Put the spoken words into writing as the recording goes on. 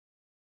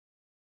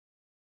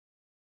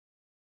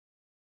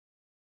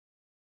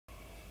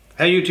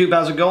Hey YouTube,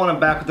 how's it going?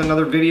 I'm back with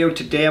another video.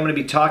 Today I'm going to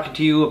be talking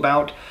to you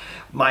about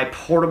my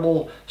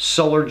portable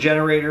solar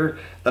generator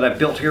that I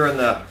built here in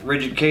the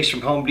rigid case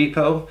from Home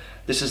Depot.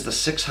 This is the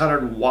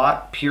 600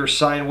 watt pure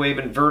sine wave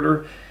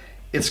inverter.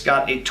 It's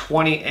got a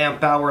 20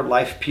 amp hour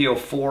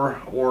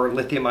LifePO4 or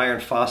lithium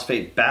iron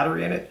phosphate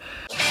battery in it.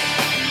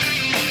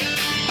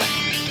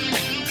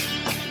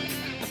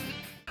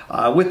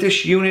 With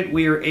this unit,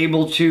 we are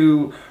able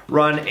to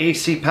run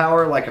AC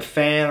power like a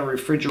fan, a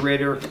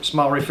refrigerator,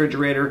 small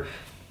refrigerator,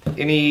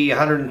 any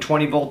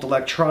 120 volt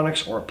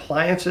electronics or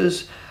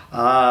appliances.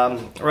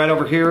 Right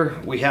over here,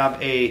 we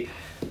have a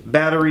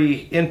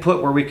battery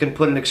input where we can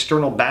put an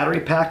external battery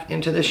pack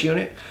into this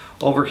unit.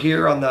 Over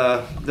here on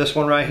this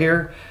one right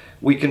here,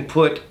 we can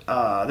put,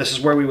 this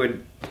is where we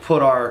would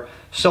put our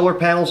solar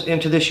panels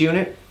into this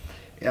unit.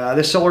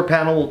 This solar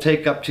panel will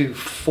take up to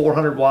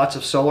 400 watts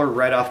of solar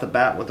right off the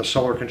bat with the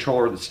solar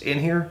controller that's in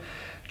here.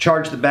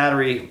 Charge the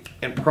battery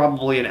in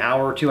probably an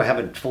hour or two. I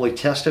haven't fully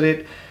tested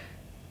it.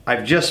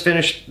 I've just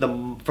finished,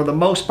 for the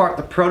most part,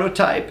 the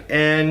prototype,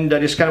 and I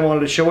just kind of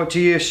wanted to show it to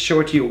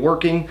you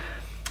working.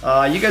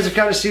 You guys have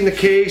kind of seen the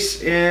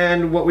case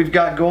and what we've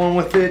got going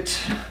with it.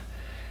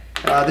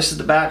 This is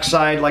the back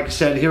side. Like I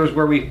said, here's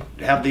where we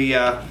have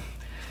the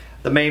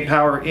main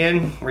power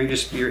in, where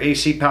your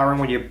AC power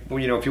when you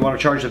know, if you want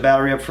to charge the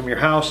battery up from your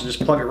house, and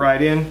just plug it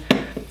right in.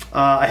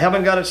 I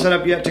haven't got it set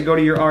up yet to go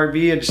to your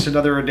RV. It's just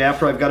another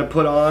adapter I've got to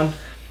put on,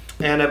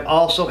 and I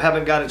also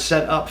haven't got it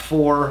set up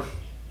for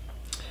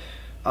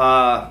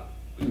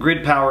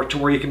grid power to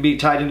where you can be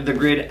tied into the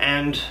grid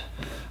and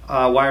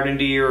wired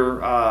into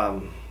your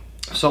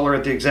solar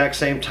at the exact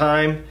same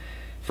time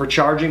for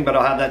charging, but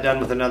I'll have that done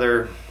with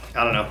another,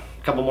 I don't know,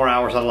 a couple more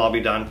hours. That'll all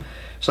be done,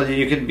 so that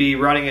you can be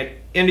running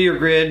it into your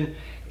grid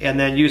and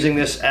then using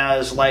this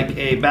as like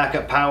a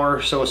backup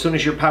power. So as soon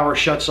as your power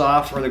shuts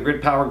off or the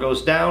grid power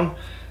goes down,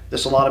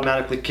 this will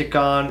automatically kick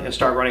on and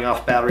start running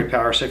off battery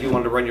power. So if you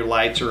wanted to run your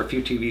lights or a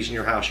few TVs in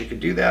your house, you could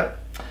do that.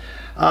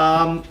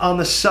 On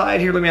the side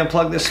here, let me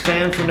unplug this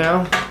fan for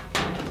now.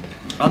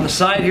 On the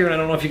side here, and I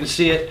don't know if you can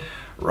see it,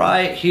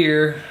 right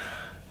here,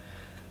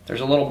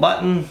 there's a little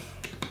button,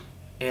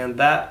 and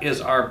that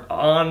is our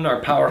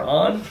power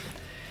on.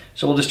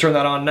 So we'll just turn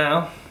that on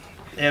now.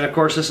 And of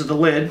course, this is the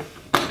lid.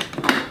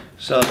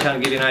 So I'll kind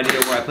of give you an idea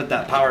where I put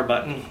that power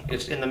button.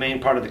 It's in the main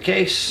part of the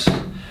case.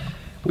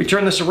 We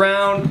turn this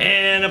around,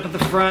 and up at the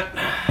front,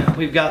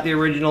 we've got the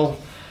original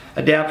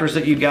adapters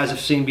that you guys have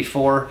seen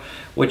before,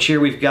 which here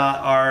we've got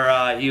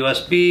our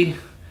USB,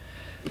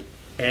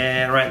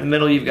 and right in the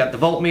middle you've got the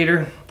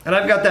voltmeter, and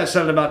I've got that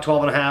set at about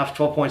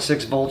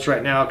 12.6 volts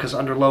right now, because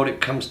under load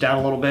it comes down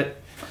a little bit.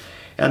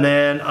 And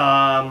then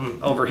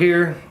over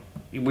here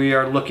we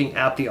are looking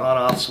at the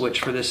on-off switch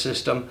for this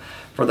system,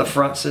 for the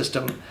front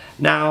system.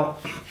 Now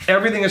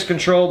everything is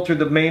controlled through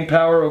the main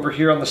power over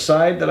here on the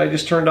side that I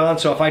just turned on.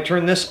 So if I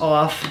turn this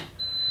off,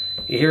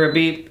 you hear a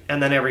beep,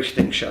 and then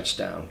everything shuts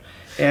down.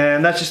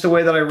 And that's just the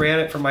way that I ran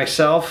it for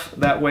myself.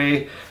 That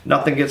way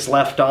nothing gets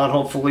left on,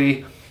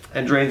 hopefully,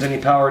 and drains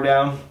any power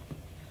down.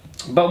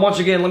 But once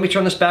again, let me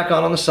turn this back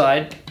on the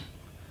side,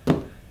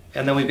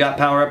 and then we've got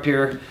power up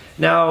here.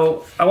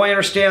 Now, I want you to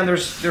understand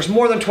there's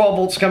more than 12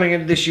 volts coming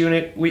into this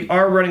unit. We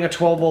are running a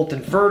 12 volt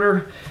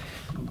inverter,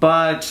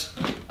 but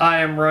I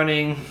am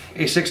running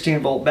a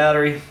 16 volt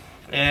battery.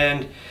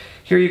 And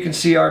here you can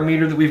see our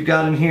meter that we've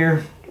got in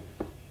here.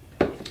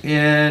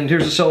 And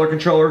here's the solar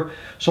controller.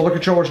 Solar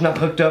controller is not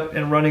hooked up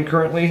and running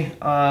currently.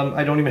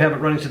 I don't even have it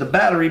running to the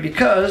battery,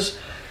 because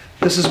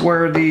this is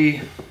where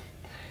the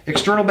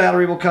external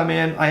battery will come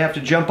in. I have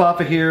to jump off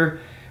of here,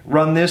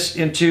 run this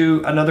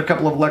into another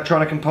couple of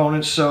electronic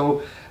components,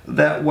 so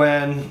that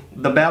when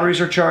the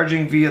batteries are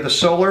charging via the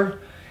solar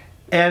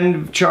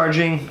and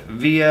charging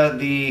via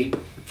the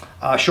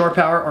shore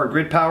power or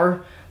grid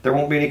power, there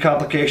won't be any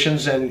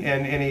complications and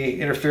any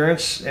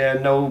interference,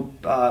 and no,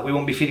 we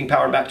won't be feeding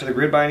power back to the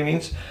grid by any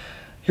means.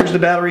 Here's the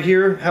battery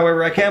here.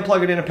 However, I can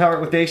plug it in and power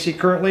it with AC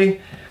currently.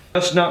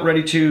 Just not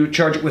ready to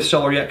charge it with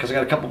solar yet, because I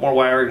got a couple more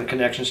wiring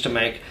connections to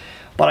make.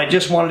 But I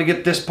just wanted to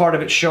get this part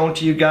of it shown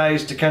to you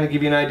guys to kind of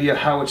give you an idea of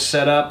how it's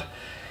set up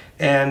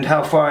and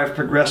how far I've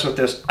progressed with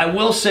this. I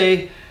will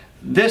say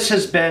this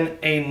has been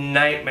a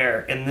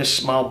nightmare in this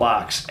small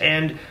box,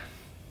 and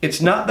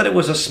it's not that it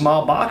was a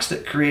small box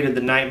that created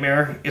the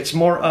nightmare. It's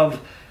more of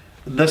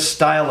the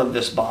style of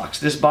this box.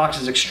 This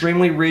box is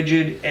extremely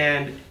rigid,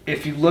 and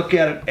if you look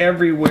at it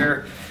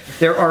everywhere,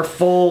 there are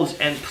folds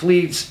and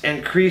pleats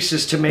and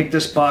creases to make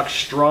this box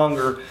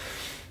stronger.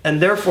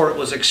 And therefore it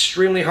was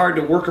extremely hard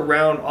to work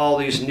around all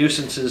these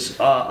nuisances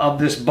of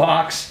this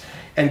box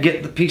and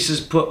get the pieces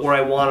put where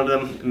I wanted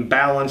them and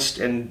balanced.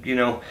 And you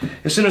know,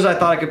 as soon as I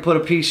thought I could put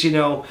a piece, you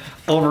know,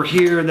 over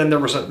here, then there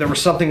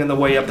was something in the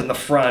way up in the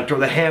front, or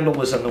the handle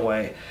was in the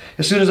way.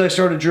 As soon as I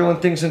started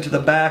drilling things into the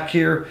back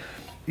here,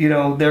 you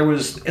know,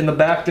 in the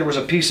back there was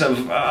a piece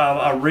of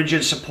a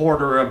rigid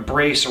support or a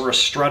brace or a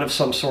strut of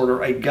some sort,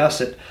 or a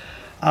gusset.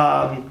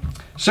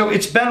 So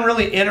it's been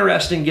really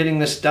interesting getting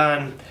this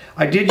done.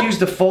 I did use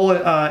the full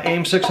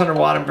AIM 600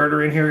 watt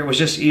inverter in here. It was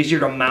just easier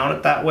to mount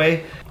it that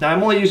way. Now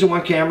I'm only using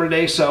one camera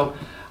today, so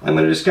I'm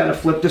going to just kind of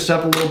flip this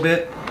up a little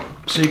bit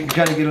so you can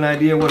kind of get an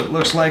idea what it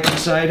looks like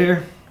inside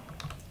here.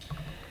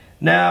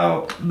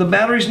 Now the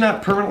battery's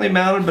not permanently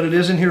mounted, but it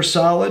is in here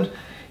solid,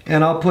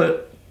 and I'll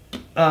put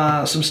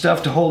some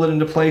stuff to hold it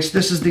into place.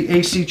 This is the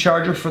AC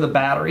charger for the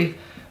battery.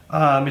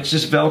 It's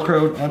just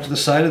Velcroed onto the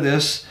side of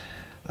this.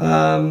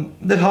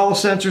 The Hall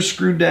sensor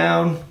screwed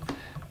down.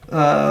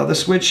 The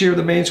switch here,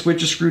 the main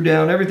switch is screwed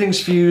down.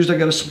 Everything's fused. I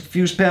got a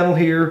fuse panel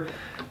here.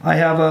 I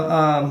have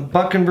a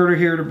buck converter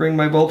here to bring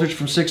my voltage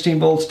from 16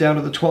 volts down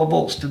to the 12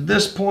 volts to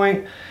this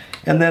point.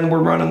 And then we're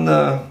running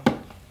the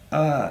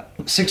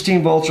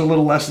 16 volts or a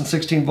little less than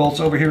 16 volts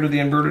over here to the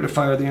inverter to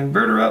fire the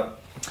inverter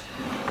up.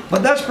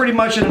 But that's pretty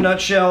much in a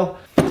nutshell.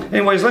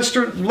 Anyways,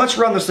 let's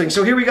run this thing.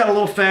 So here we got a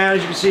little fan.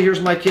 As you can see,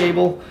 here's my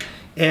cable.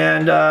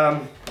 And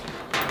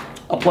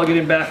I'll plug it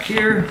in back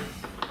here.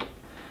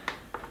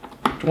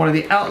 One of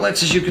the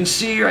outlets, as you can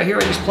see right here,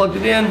 I just plugged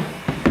it in.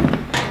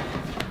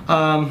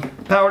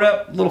 Powered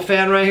up, little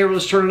fan right here.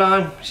 Let's turn it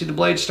on. See the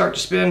blades start to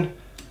spin.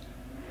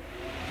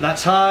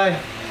 That's high.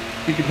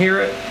 You can hear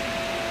it.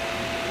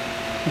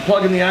 I'm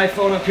plugging the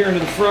iPhone up here into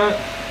the front.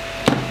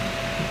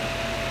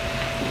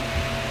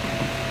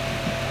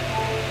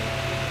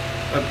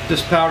 I've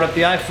just powered up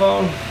the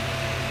iPhone.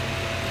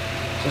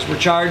 Since we're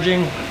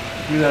charging,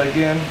 do that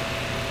again.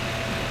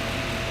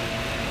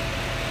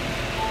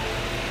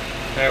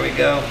 There we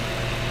go.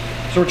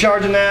 So we're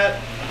charging that,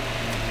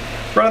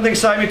 running things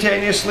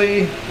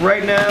simultaneously.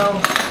 Right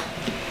now,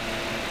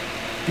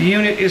 the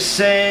unit is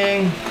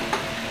saying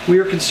we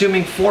are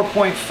consuming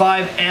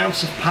 4.5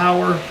 amps of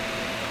power.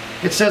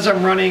 It says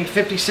I'm running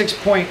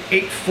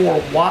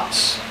 56.84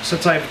 watts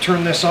since I've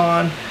turned this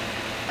on.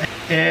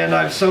 And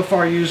I've so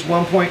far used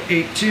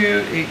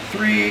 1.82,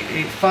 83,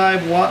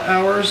 85 watt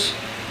hours.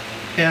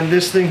 And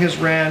this thing has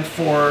ran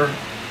for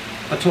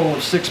a total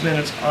of 6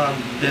 minutes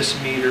on this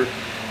meter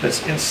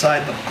that's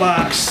inside the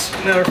box.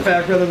 Matter of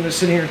fact, rather than just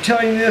sitting here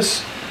telling you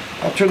this,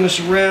 I'll turn this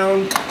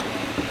around.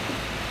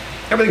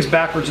 Everything's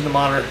backwards in the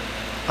monitor.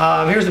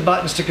 Here's the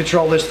buttons to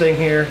control this thing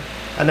here,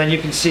 and then you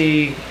can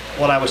see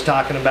what I was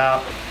talking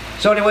about.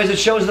 So anyways, it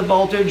shows the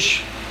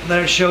voltage,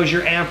 then it shows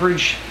your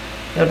amperage.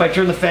 And if I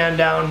turn the fan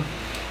down,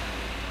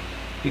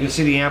 you can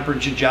see the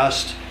amperage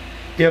adjust.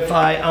 If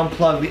I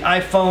unplug the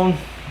iPhone,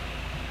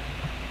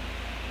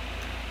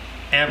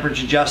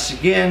 amperage adjusts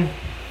again.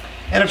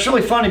 And it's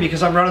really funny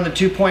because I'm running the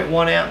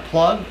 2.1 amp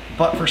plug,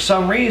 but for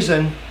some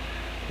reason,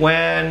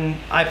 when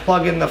I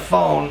plug in the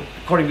phone,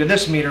 according to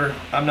this meter,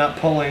 I'm not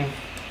pulling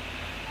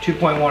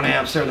 2.1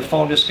 amps there. The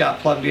phone just got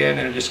plugged in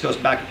and it just goes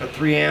back up to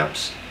 3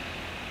 amps.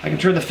 I can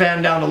turn the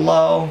fan down to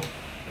low,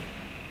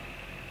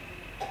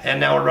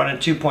 and now we're running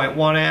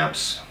 2.1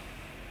 amps.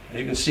 As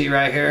you can see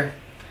right here.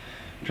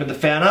 Turn the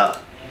fan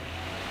up,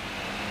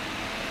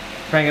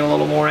 crank it a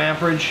little more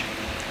amperage.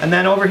 And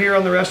then over here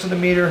on the rest of the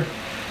meter,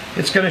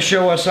 it's going to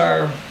show us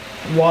our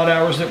watt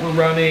hours that we're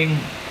running,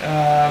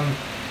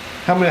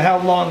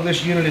 how long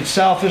this unit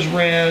itself has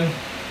ran,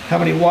 how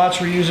many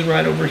watts we're using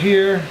right over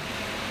here,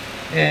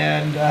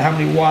 and how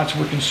many watts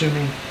we're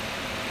consuming.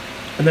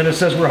 And then it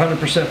says we're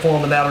 100% full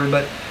on the battery,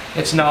 but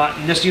it's not.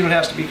 And this unit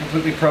has to be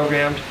completely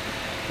programmed.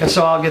 And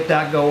so I'll get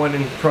that going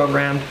and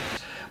programmed.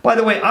 By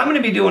the way, I'm going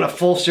to be doing a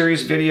full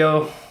series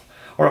video,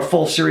 or a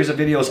full series of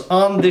videos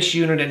on this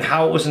unit and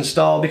how it was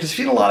installed, because I've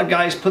seen a lot of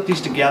guys put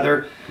these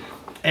together.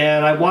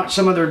 And I watched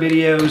some of their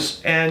videos,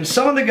 and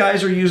some of the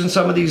guys are using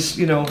some of these,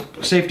 you know,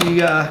 safety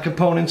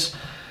components.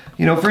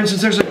 You know, for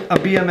instance, there's a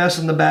BMS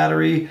in the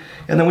battery,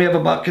 and then we have a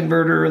buck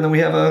converter, and then we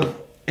have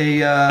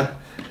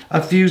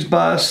a fuse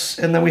bus,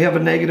 and then we have a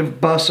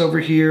negative bus over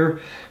here.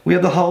 We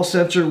have the Hall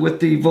sensor with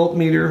the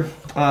voltmeter.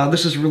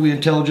 This is a really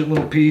intelligent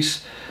little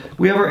piece.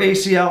 We have our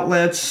AC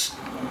outlets,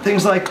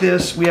 things like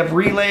this. We have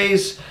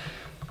relays.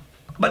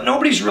 But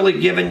nobody's really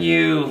giving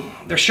you,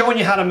 they're showing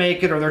you how to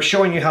make it, or they're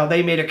showing you how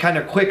they made it kind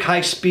of quick,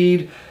 high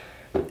speed,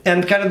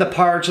 and kind of the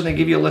parts, and they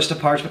give you a list of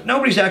parts, but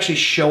nobody's actually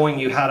showing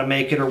you how to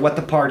make it, or what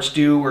the parts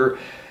do, or,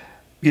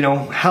 you know,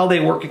 how they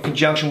work in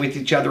conjunction with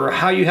each other, or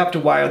how you have to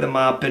wire them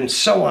up, and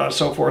so on and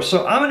so forth.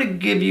 So I'm going to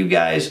give you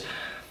guys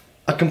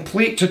a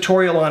complete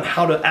tutorial on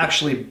how to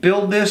actually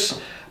build this.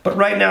 But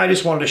right now I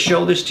just wanted to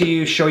show this to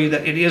you, show you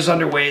that it is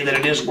underway, that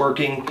it is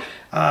working.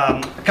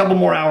 A couple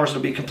more hours,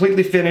 it'll be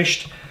completely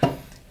finished.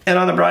 And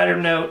on the brighter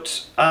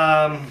note,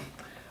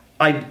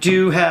 I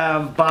do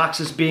have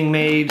boxes being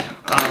made,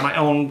 my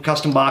own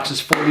custom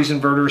boxes for these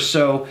inverters,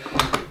 so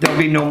there'll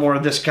be no more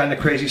of this kind of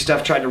crazy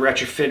stuff trying to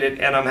retrofit it,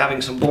 and I'm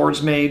having some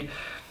boards made.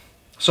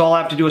 So all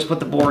I have to do is put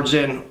the boards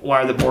in,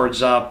 wire the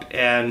boards up,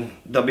 and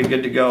they'll be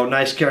good to go.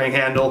 Nice carrying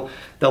handle.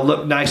 They'll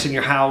look nice in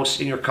your house,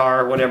 in your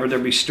car, whatever.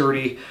 They'll be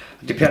sturdy,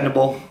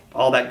 dependable,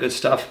 all that good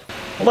stuff.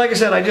 Well, like I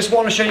said, I just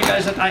want to show you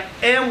guys that I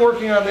am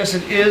working on this.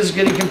 It is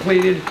getting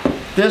completed.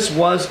 This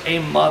was a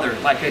mother,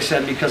 like I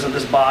said, because of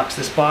this box.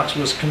 This box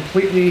was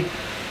completely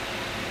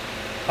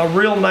a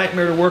real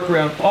nightmare to work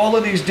around. All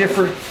of these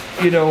different,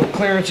 you know,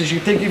 clearances. You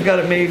think you've got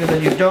it made and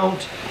then you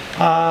don't.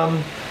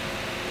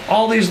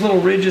 all these little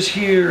ridges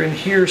here and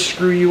here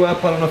screw you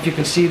up. I don't know if you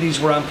can see these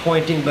where I'm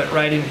pointing, but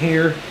right in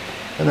here,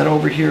 and then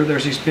over here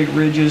there's these big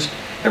ridges.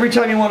 Every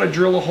time you want to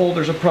drill a hole,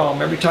 there's a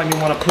problem. Every time you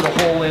want to put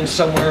a hole in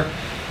somewhere,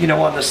 you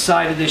know, on the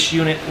side of this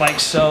unit, like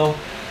so,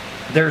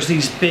 there's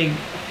these big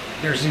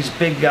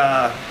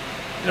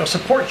you know,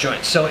 support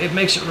joints. So it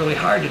makes it really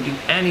hard to do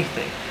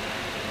anything.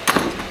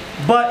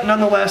 But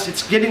nonetheless,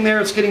 it's getting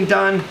there, it's getting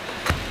done.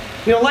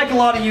 You know, like a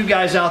lot of you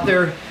guys out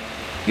there,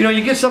 you know,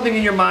 you get something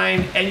in your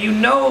mind and you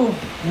know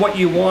what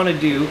you want to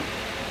do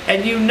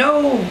and you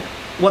know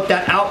what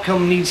that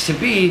outcome needs to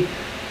be,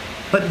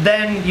 but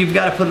then you've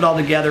got to put it all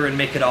together and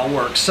make it all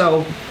work.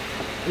 So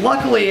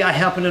luckily I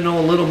happen to know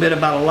a little bit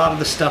about a lot of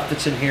the stuff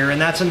that's in here,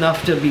 and that's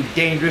enough to be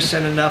dangerous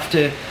and enough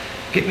to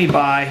get me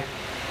by.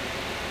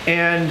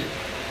 And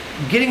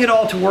getting it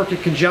all to work in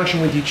conjunction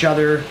with each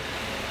other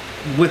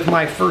with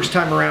my first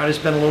time around has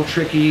been a little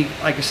tricky.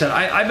 Like I said,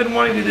 I've been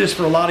wanting to do this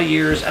for a lot of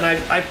years, and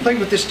I played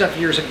with this stuff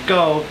years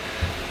ago,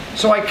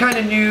 so I kind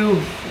of knew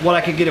what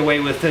I could get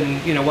away with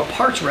and, you know, what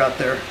parts were out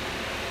there.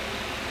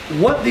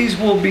 What these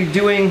will be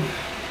doing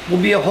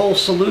will be a whole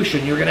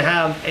solution. You're going to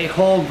have a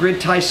whole grid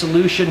tie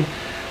solution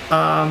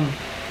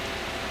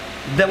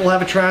that will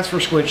have a transfer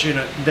switch in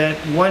it, that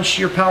once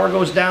your power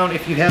goes down,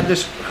 if you have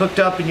this hooked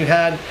up and you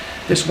had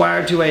this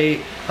wired to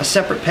a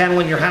separate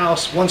panel in your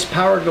house, once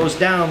power goes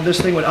down,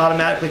 this thing would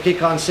automatically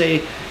kick on,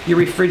 say, your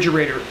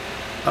refrigerator,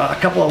 a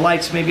couple of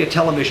lights, maybe a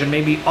television,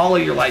 maybe all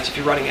of your lights if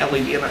you're running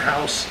LED in the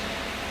house.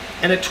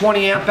 And at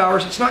 20 amp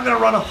hours, it's not going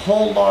to run a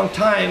whole long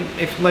time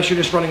unless you're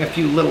just running a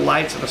few little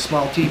lights and a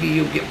small TV.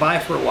 You'll get by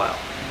for a while.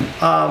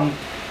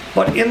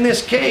 But in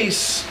this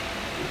case,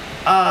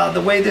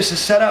 the way this is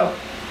set up,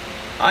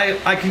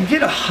 I can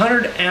get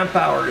 100 amp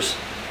hours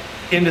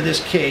into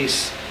this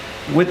case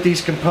with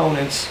these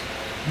components.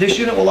 This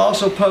unit will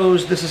also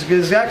pose, this is the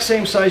exact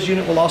same size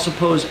unit, will also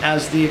pose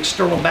as the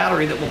external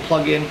battery that will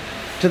plug in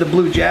to the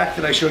blue jack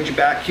that I showed you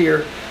back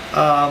here,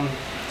 and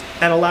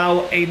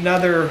allow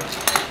another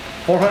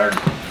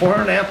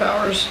 400 amp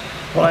hours.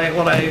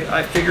 What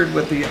I figured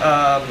with the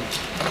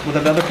with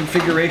another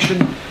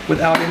configuration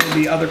without any of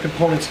the other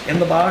components in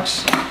the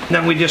box. And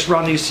then we just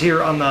run these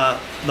here on the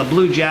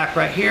blue jack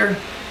right here,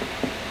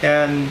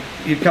 and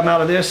you come out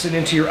of this and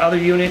into your other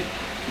unit,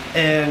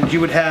 and you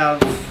would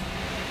have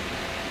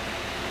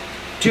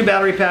 2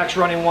 battery packs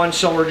running 1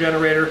 solar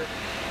generator,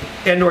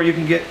 and or you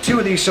can get 2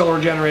 of these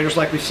solar generators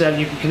like we said,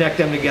 and you can connect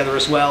them together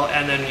as well,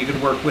 and then you can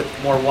work with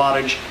more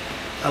wattage,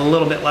 a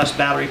little bit less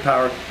battery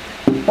power.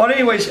 But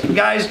anyways,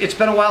 guys, it's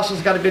been a while since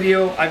I got a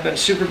video. I've been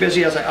super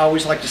busy, as I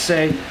always like to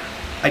say.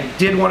 I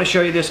did want to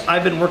show you this.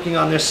 I've been working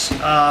on this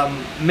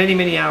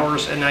many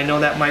hours, and I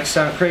know that might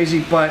sound crazy,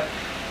 but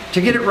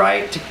to get it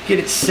right, to get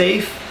it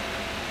safe,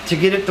 to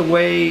get it the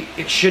way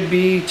it should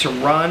be, to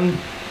run,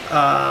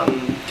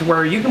 to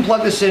where you can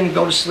plug this in,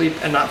 go to sleep,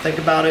 and not think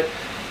about it.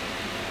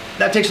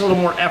 That takes a little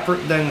more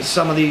effort than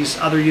some of these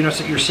other units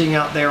that you're seeing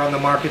out there on the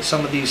market,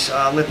 some of these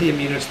lithium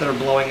units that are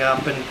blowing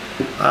up, and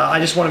I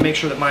just want to make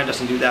sure that mine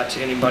doesn't do that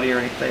to anybody or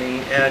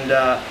anything. And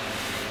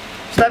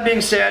so that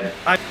being said,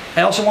 I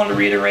also want to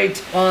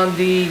reiterate on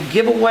the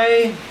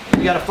giveaway.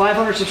 We got a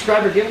 500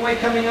 subscriber giveaway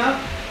coming up,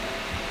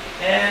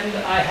 and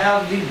I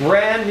have the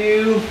brand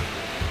new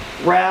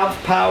RAV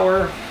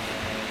power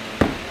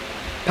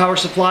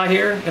supply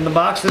here in the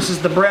box. This is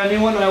the brand new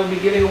one that I will be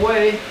giving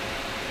away,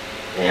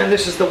 and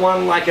this is the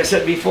one, like I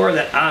said before,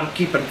 that I'm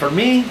keeping for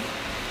me.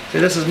 See,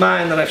 this is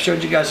mine that I've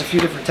showed you guys a few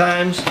different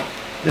times.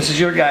 This is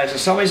your guys. If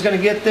somebody's going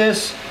to get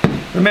this,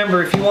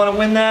 remember, if you want to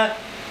win that,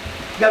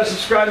 you got to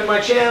subscribe to my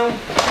channel.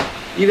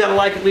 You got to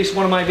like at least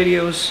one of my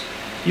videos.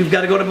 You've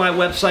got to go to my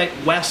website,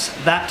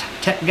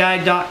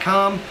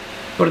 westhattechguy.com.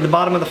 Go to the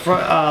bottom of the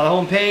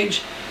home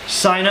page,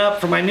 sign up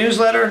for my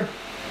newsletter.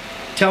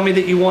 Tell me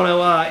that you want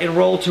to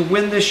enroll to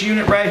win this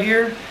unit right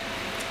here.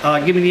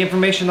 Give me the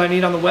information I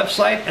need on the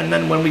website, and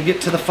then when we get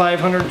to the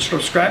 500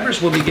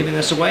 subscribers, we'll be giving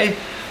this away.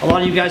 A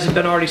lot of you guys have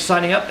been already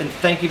signing up, and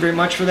thank you very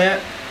much for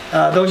that.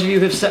 Those of you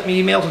who have sent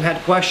me emails and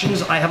had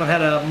questions, I haven't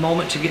had a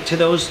moment to get to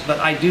those, but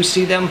I do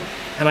see them,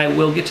 and I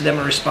will get to them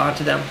and respond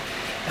to them.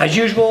 As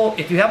usual,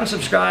 if you haven't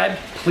subscribed,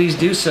 please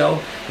do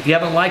so. If you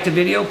haven't liked a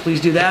video,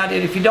 please do that.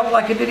 And if you don't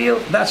like a video,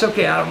 that's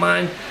okay. I don't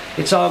mind.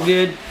 It's all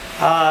good.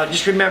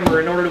 Just remember,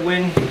 in order to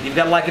win, you've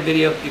got to like a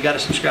video, you've got to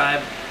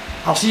subscribe.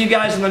 I'll see you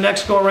guys in the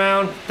next go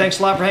around. Thanks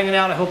a lot for hanging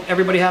out. I hope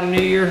everybody had a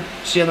new year.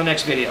 See you in the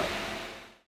next video.